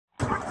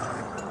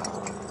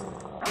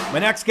My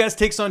next guest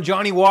takes on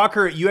Johnny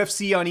Walker at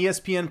UFC on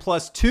ESPN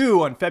Plus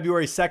 2 on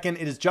February 2nd.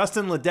 It is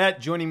Justin Ledet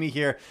joining me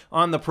here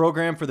on the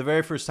program for the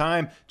very first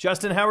time.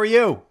 Justin, how are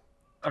you?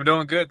 I'm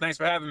doing good. Thanks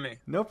for having me.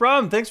 No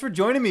problem. Thanks for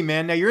joining me,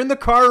 man. Now, you're in the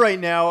car right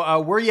now.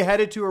 Where are you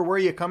headed to or where are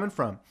you coming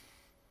from?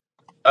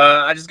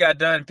 I just got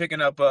done picking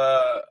up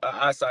a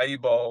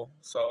acai bowl,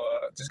 so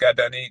just got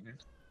done eating.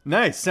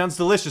 Nice. Sounds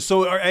delicious.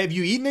 So have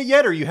you eaten it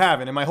yet or you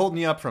haven't? Am I holding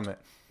you up from it?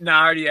 No,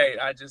 I already ate.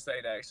 I just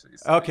ate actually.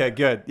 So, Okay, yeah.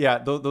 good. Yeah,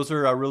 those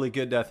are really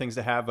good things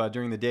to have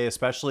during the day,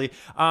 especially.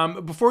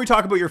 Before we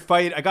talk about your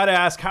fight, I got to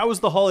ask, how was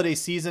the holiday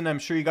season? I'm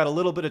sure you got a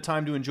little bit of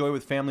time to enjoy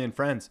with family and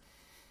friends.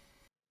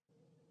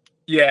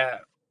 Yeah,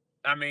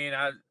 I mean,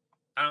 I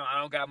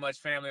don't got much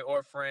family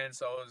or friends,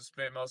 so I was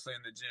spent mostly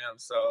in the gym.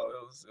 So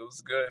it was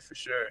good for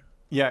sure.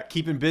 Yeah,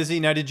 keeping busy.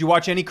 Now, did you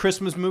watch any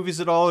Christmas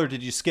movies at all, or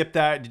did you skip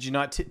that? Did you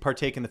not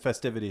partake in the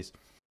festivities?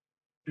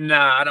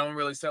 Nah, I don't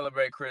really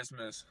celebrate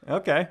Christmas.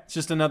 Okay, it's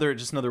just another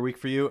week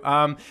for you.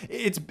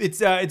 It's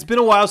been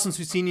a while since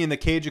we've seen you in the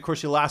cage. Of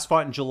course, you last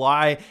fought in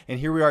July, and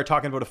here we are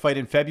talking about a fight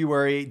in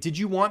February. Did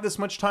you want this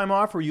much time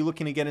off, or were you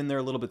looking to get in there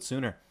a little bit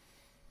sooner?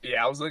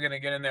 Yeah, I was looking to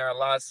get in there a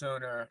lot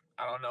sooner.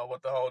 I don't know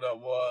what the holdup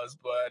was,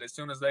 but as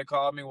soon as they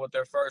called me with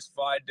their first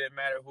fight, didn't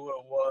matter who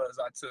it was,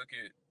 I took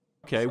it.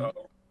 Okay.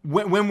 So.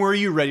 When were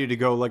you ready to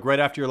go? Like right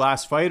after your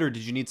last fight, or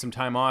did you need some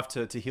time off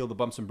to heal the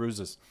bumps and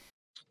bruises?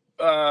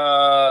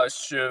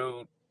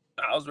 Shoot.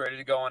 I was ready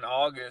to go in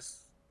August.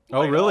 Oh,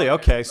 Late really?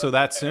 August. Okay, so So,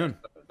 that yeah, soon.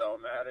 so it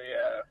don't matter,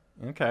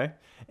 yeah. Okay.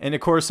 And of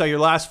course, your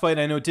last fight,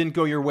 I know, didn't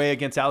go your way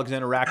against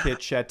Alexander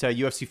Rakic at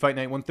UFC Fight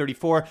Night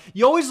 134.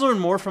 You always learn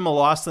more from a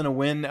loss than a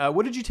win.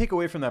 What did you take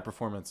away from that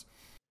performance?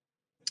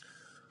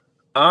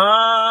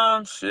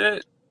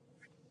 Shit.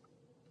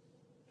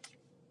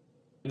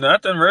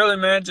 Nothing really,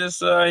 man.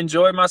 Just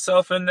enjoyed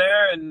myself in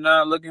there and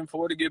looking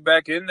forward to get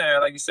back in there.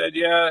 Like you said,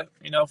 yeah,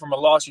 from a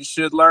loss you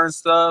should learn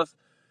stuff.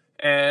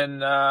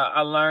 And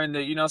I learned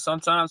that,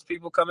 sometimes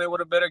people come in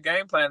with a better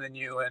game plan than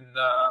you and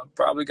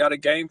probably got a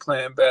game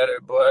plan better.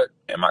 But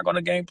am I going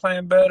to game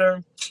plan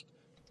better?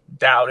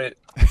 Doubt it.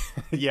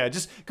 Yeah,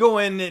 just go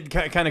in and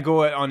kind of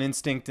go on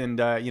instinct and,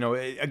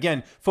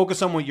 again,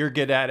 focus on what you're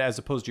good at as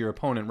opposed to your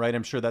opponent, right?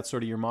 I'm sure that's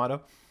sort of your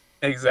motto.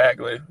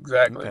 Exactly.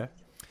 Exactly. Okay.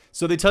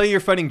 So they tell you you're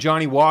fighting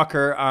Johnny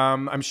Walker.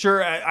 I'm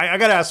sure I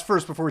got to ask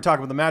first before we talk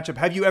about the matchup.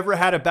 Have you ever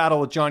had a battle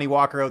with Johnny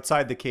Walker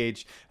outside the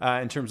cage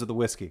in terms of the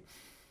whiskey?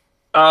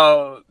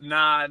 Oh,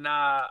 nah.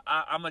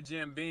 I'm a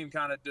Jim Beam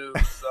kind of dude,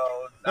 so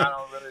I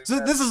don't really So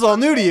mess this with is all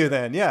new to that. you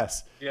then,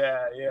 yes.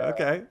 Yeah, yeah.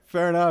 Okay,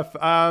 fair enough.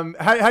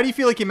 How do you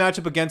feel like you match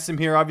up against him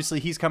here? Obviously,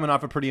 he's coming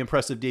off a pretty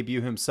impressive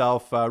debut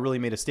himself. Really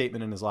made a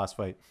statement in his last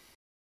fight.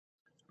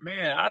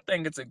 Man, I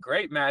think it's a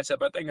great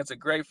matchup. I think it's a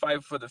great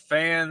fight for the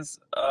fans.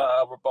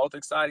 We're both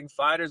exciting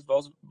fighters,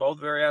 both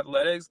very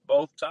athletic,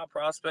 both top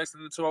prospects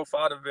in the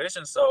 205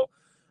 division. So,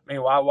 I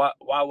mean, why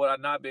would I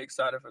not be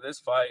excited for this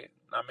fight?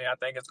 I mean, I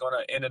think it's going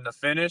to end in the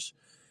finish,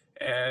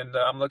 and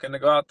I'm looking to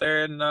go out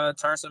there and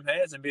turn some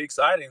heads and be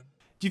exciting.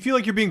 Do you feel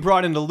like you're being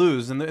brought in to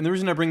lose? And the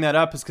reason I bring that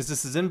up is because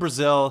this is in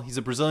Brazil. He's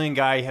a Brazilian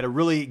guy. He had a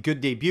really good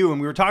debut. And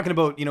we were talking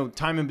about,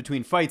 time in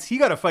between fights. He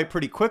got a fight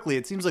pretty quickly.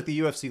 It seems like the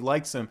UFC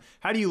likes him.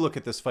 How do you look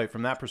at this fight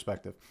from that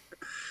perspective?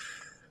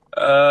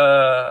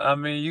 I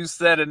mean, you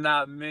said it,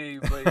 not me,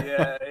 but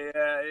yeah,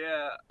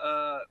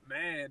 yeah.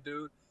 Man,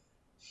 dude,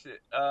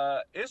 shit.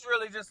 It's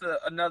really just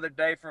another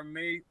day for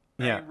me.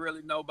 Yeah. Ain't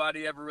really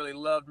nobody ever really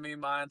loved me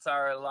my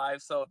entire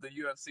life, so if the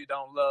UFC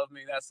don't love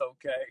me, that's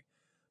okay.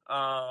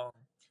 Um,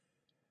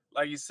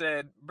 like you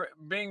said,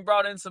 being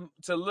brought in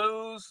to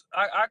lose,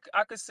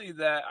 I could see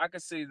that. I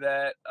could see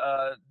that.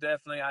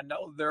 Definitely, I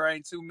know there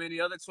ain't too many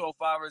other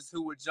 12-fivers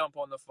who would jump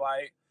on the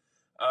fight.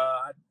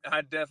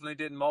 I definitely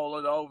didn't mull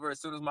it over. As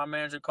soon as my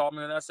manager called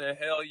me, and I said,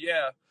 "Hell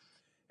yeah!"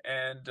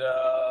 And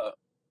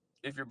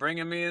if you're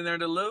bringing me in there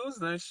to lose,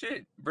 then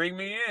shit, bring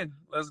me in.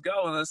 Let's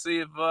go and let's see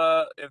if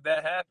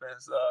that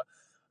happens.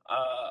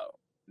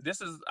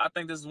 I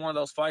think this is one of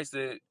those fights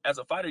that, as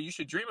a fighter, you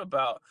should dream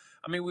about.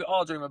 I mean, we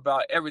all dream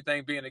about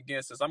everything being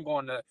against us. I'm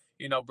going to,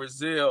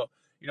 Brazil,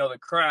 the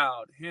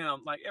crowd, him,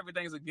 like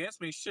everything's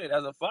against me. Shit,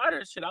 as a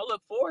fighter, shit, I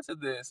look forward to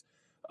this.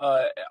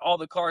 All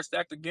the cards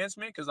stacked against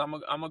me because I'm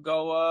gonna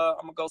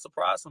go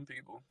surprise some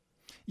people.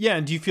 Yeah,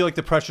 and do you feel like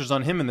the pressure's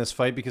on him in this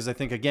fight? Because I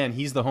think, again,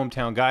 he's the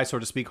hometown guy, so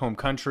to speak, home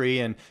country,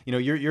 and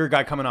you're a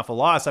guy coming off a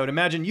loss. I would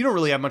imagine you don't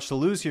really have much to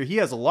lose here. He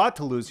has a lot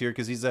to lose here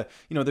because he's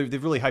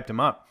they've really hyped him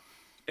up.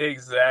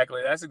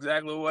 Exactly. That's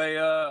exactly the way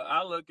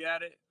I look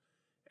at it.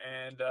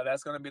 And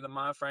that's going to be the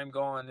mind frame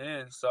going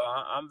in. So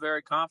I'm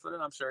very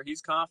confident. I'm sure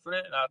he's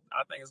confident. And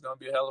I think it's going to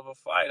be a hell of a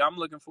fight. I'm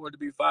looking forward to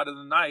be fight of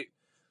the night.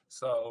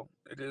 So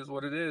it is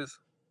what it is.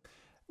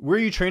 Where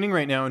are you training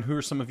right now, and who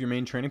are some of your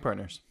main training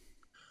partners?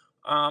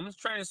 I'm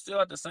training still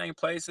at the same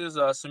places,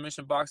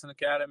 Submission Boxing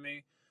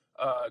Academy,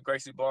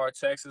 Gracie Bar,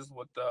 Texas,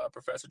 with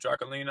Professor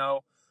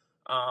Dracolino.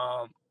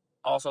 Um,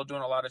 Also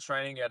doing a lot of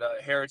training at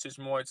Heritage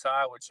Muay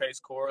Thai with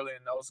Chase Corley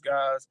and those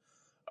guys.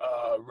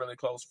 Really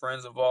close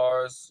friends of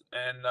ours,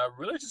 and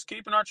really just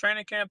keeping our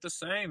training camp the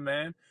same,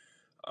 man.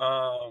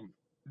 Um,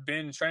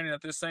 been training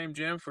at this same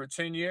gym for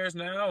 10 years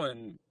now,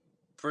 and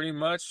pretty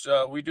much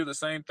we do the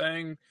same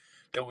thing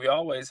that we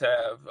always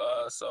have.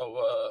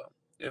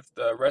 If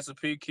the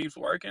recipe keeps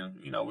working,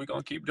 we're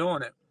gonna keep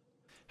doing it.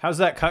 How's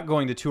that cut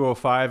going to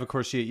 205? Of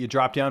course, you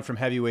dropped down from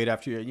heavyweight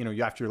after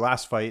after your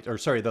last fight, or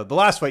sorry, the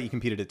last fight you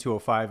competed at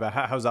 205.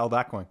 How's all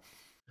that going?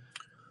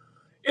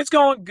 It's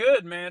going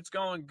good, man. It's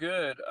going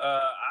good.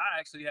 I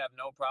actually have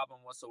no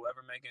problem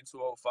whatsoever making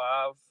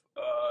 205.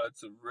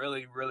 It's a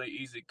really, really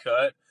easy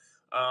cut.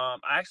 I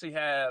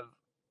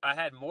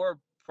had more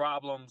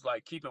problems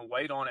like keeping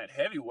weight on at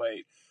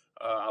heavyweight.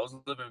 I was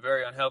living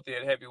very unhealthy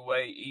at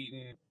heavyweight,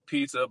 eating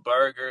pizza,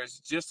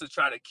 burgers, just to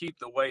try to keep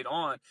the weight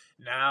on.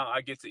 Now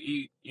I get to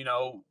eat,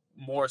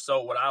 more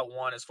so what I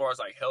want as far as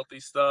like healthy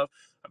stuff.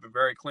 I have a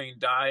very clean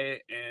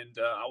diet, and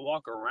I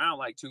walk around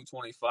like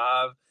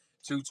 225,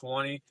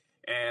 220,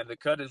 and the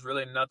cut is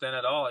really nothing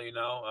at all.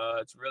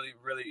 It's really,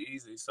 really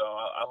easy. So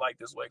I like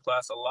this weight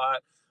class a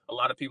lot. A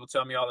lot of people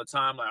tell me all the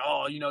time, like,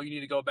 oh, you need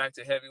to go back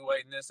to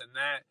heavyweight and this and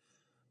that.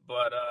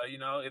 But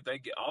if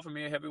they offer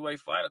me a heavyweight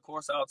fight, of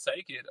course I'll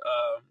take it.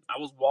 I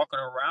was walking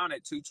around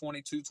at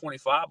 220,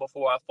 225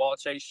 before I fought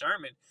Chase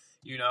Sherman.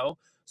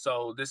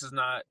 So this is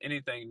not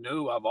anything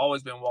new. I've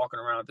always been walking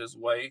around this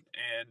weight,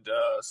 and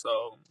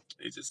so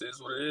it just is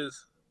what it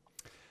is.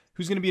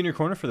 Who's going to be in your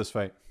corner for this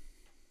fight?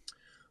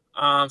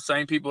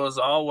 Same people as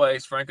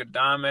always: Frank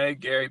Adame,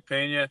 Gary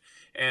Pena,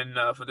 and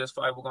for this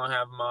fight, we're gonna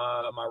have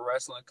my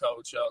wrestling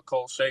coach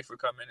Cole Schaefer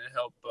come in and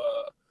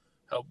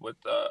help with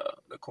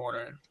the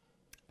corner.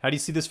 How do you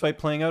see this fight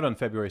playing out on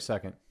February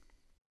 2nd?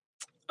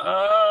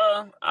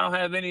 I don't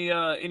have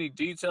any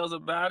details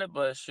about it,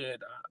 but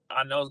shit,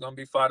 I know it's gonna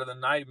be fight of the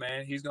night,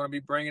 man. He's gonna be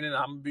bringing it.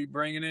 I'm gonna be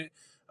bringing it.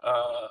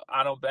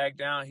 I don't back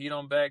down. He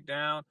don't back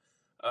down.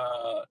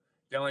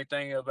 The only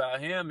thing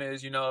about him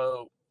is,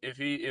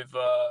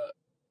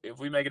 if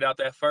we make it out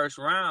that first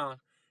round,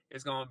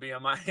 it's gonna be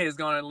it's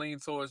gonna lean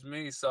towards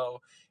me.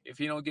 So if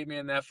he don't get me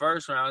in that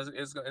first round,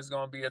 it's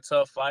gonna be a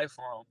tough fight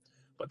for him.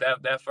 But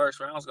that first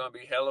round is gonna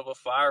be hell of a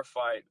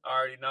firefight.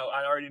 I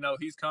already know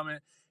he's coming.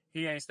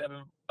 He ain't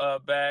stepping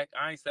back.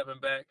 I ain't stepping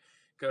back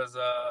because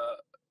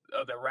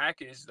of the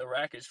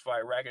Rakic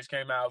fight. Rakic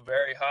came out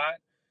very hot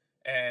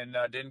and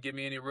didn't give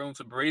me any room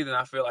to breathe, and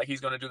I feel like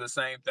he's gonna do the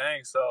same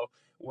thing. So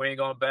we ain't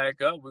gonna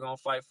back up. We're gonna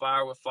fight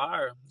fire with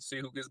fire. See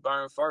who gets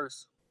burned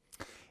first.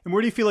 And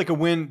where do you feel like a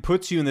win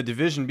puts you in the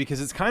division? Because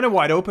it's kind of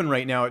wide open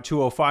right now at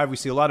 205. We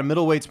see a lot of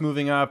middleweights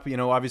moving up.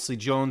 Obviously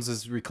Jones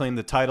has reclaimed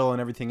the title and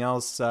everything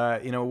else.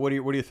 What are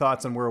your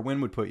thoughts on where a win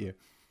would put you?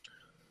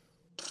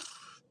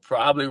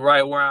 Probably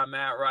right where I'm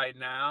at right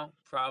now.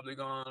 Probably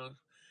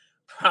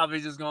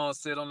just gonna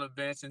sit on the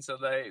bench until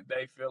they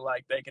feel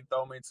like they can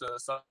throw me to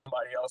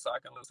somebody else I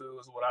can lose to,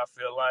 is what I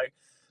feel like.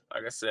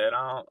 Like I said,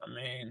 I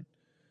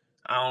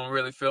don't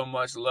really feel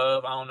much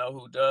love. I don't know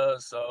who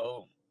does,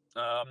 so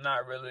I'm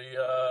not really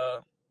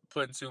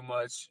putting too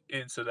much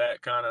into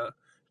that kind of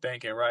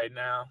thinking right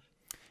now.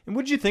 And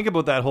what did you think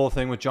about that whole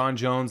thing with John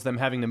Jones, them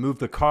having to move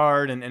the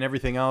card and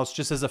everything else?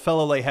 Just as a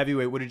fellow light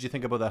heavyweight, what did you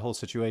think about that whole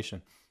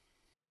situation?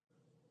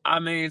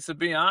 To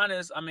be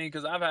honest,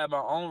 because I've had my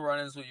own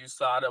run-ins with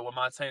USADA with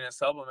my tainted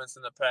supplements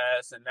in the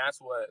past, and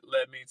that's what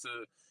led me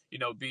to,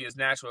 be as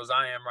natural as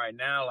I am right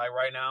now. Like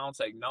right now, I don't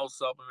take no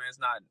supplements,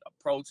 not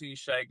a protein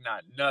shake,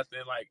 not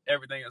nothing. Like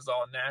everything is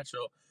all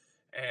natural.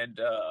 And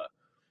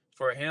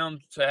for him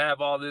to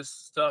have all this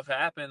stuff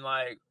happen,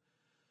 like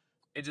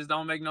it just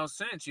don't make no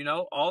sense.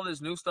 All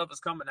this new stuff is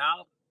coming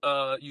out.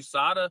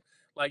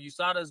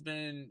 USADA's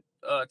been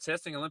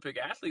testing Olympic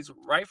athletes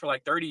right for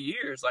like 30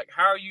 years. Like,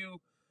 how are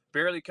you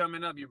barely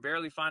coming up? You're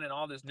barely finding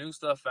all this new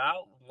stuff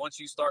out once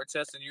you start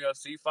testing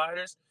UFC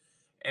fighters.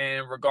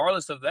 And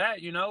regardless of that,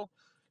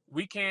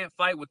 we can't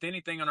fight with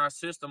anything in our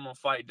system on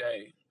fight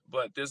day.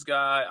 But this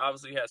guy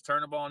obviously has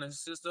Turnbull in his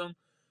system.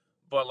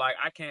 But like,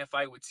 I can't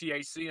fight with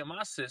THC in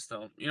my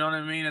system. You know what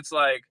I mean? It's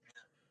like,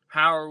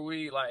 how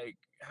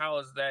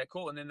is that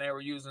cool? And then they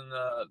were using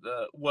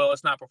well,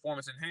 it's not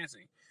performance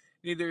enhancing.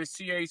 Neither is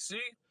THC,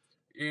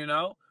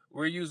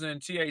 We're using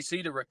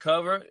THC to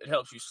recover. It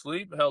helps you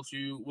sleep. It helps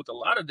you with a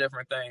lot of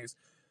different things.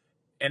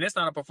 And it's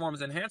not a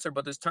performance enhancer,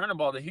 but this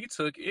Turnbull that he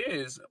took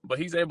is. But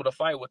he's able to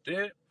fight with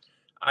it.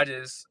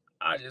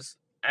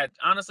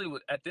 Honestly,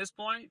 at this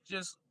point,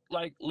 just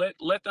like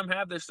let them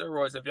have their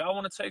steroids. If y'all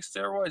want to take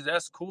steroids,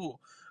 that's cool.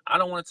 I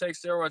don't want to take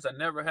steroids. I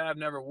never have,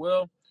 never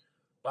will.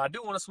 But I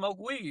do want to smoke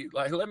weed.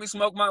 Like, let me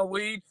smoke my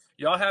weed.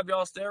 Y'all have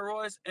y'all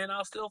steroids, and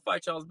I'll still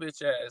fight y'all's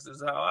bitch ass. This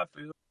is how I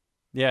feel.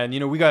 Yeah,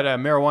 and we got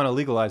marijuana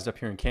legalized up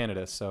here in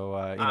Canada, so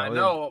I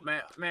know,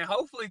 man.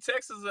 Hopefully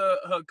Texas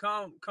will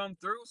come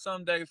through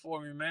someday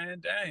for me, man.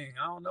 Dang,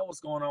 I don't know what's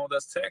going on with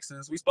us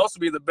Texans. We supposed to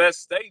be the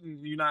best state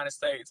in the United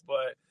States,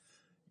 but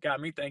got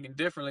me thinking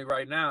differently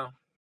right now.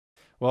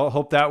 Well,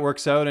 hope that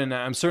works out, and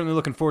I'm certainly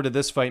looking forward to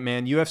this fight,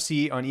 man.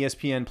 UFC on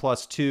ESPN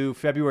 +2,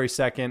 February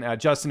 2nd.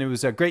 Justin, it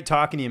was great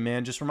talking to you,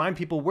 man. Just remind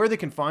people where they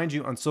can find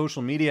you on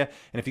social media,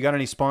 and if you got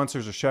any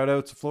sponsors or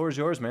shout-outs, the floor is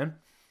yours, man.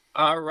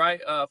 All right.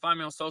 Find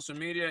me on social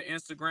media,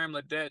 Instagram,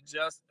 Ledet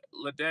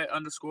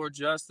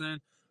 _Justin.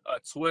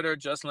 Twitter,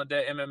 Justin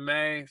Ledet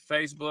MMA.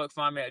 Facebook,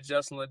 find me at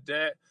Justin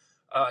Ledet.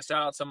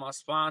 Shout out to my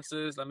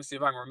sponsors. Let me see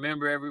if I can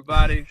remember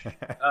everybody.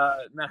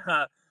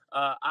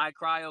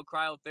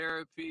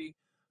 Cryotherapy.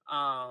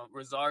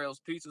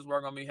 Rosario's Pizzas.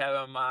 We're going to be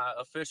having my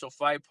official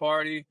fight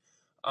party.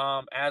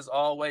 As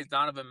always,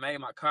 Donovan May,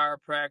 my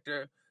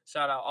chiropractor.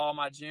 Shout out all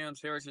my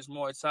gyms, Heritage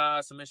Muay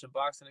Thai, Submission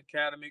Boxing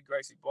Academy,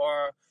 Gracie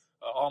Barr,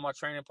 all my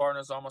training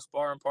partners, all my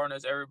sparring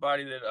partners,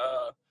 everybody that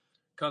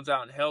comes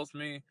out and helps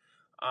me.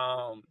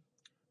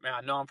 Man,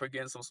 I know I'm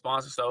forgetting some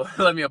sponsors, so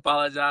let me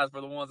apologize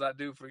for the ones I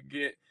do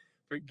forget.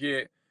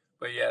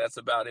 But yeah, that's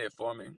about it for me.